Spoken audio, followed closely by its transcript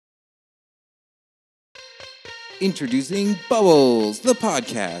Introducing Bubbles, the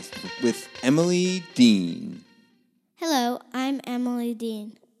podcast with Emily Dean. Hello, I'm Emily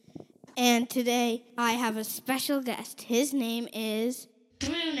Dean. And today I have a special guest. His name is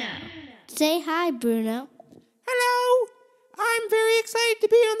Bruno. Say hi, Bruno. Hello. I'm very excited to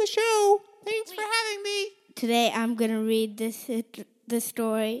be on the show. Thanks for having me. Today I'm going to read the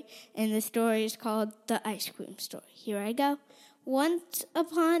story, and the story is called The Ice Cream Story. Here I go. Once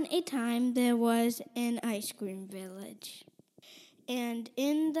upon a time, there was an ice cream village. And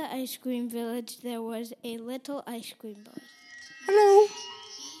in the ice cream village, there was a little ice cream boy. Hello.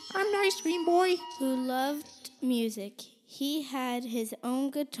 I'm the ice cream boy. Who loved music. He had his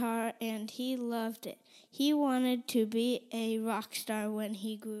own guitar, and he loved it. He wanted to be a rock star when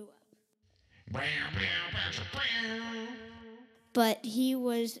he grew up. But he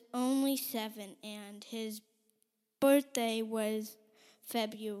was only 7, and his birthday was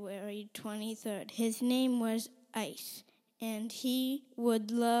February 23rd. His name was Ice, and he would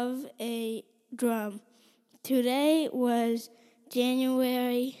love a drum. Today was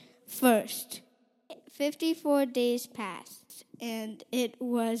January 1st. 54 days passed, and it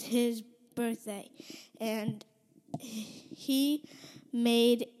was his birthday, and he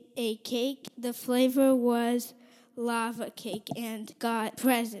made a cake. The flavor was lava cake, and got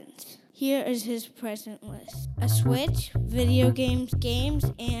presents. Here is his present list. A Switch, video games,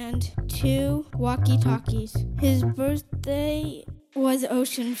 and 2 walkie-talkies. His birthday was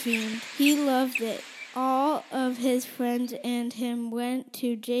ocean-themed. He loved it. All of his friends and him went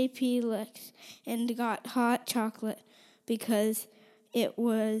to J.P. Licks and got hot chocolate because it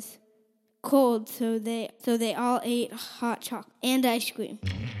was cold, so they all ate hot chocolate and ice cream.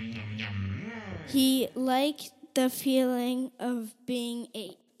 He liked the feeling of being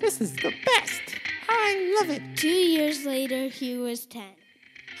 8. This is the best. I love it. 2 years later, he was 10.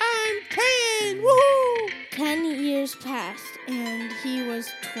 I'm 10. Woohoo! 10 years passed, and he was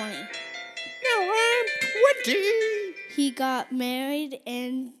 20. Now I'm 20. He got married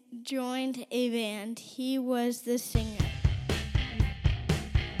and joined a band. He was the singer.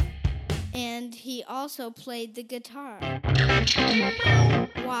 And he also played the guitar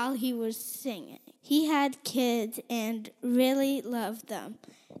while he was singing. He had kids and really loved them,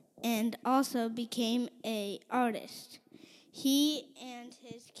 and also became an artist. He and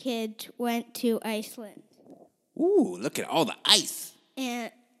his kids went to Iceland. Ooh, look at all the ice.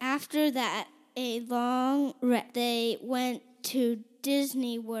 And after that, they went to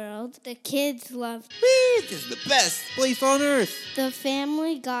Disney World. The kids loved Whee, this is the best place on earth. The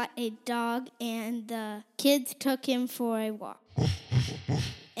family got a dog, and the kids took him for a walk.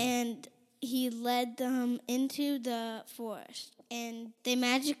 And he led them into the forest. And they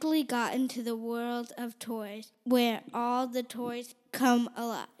magically got into the world of toys, where all the toys come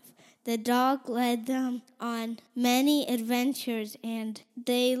alive. The dog led them on many adventures, and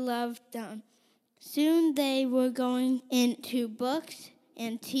they loved them. Soon they were going into books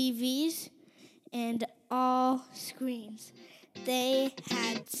and TVs and all screens. They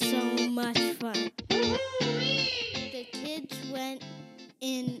had so much fun. The kids went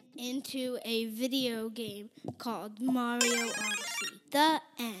into a video game called Mario Odyssey. The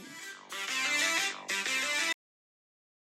end.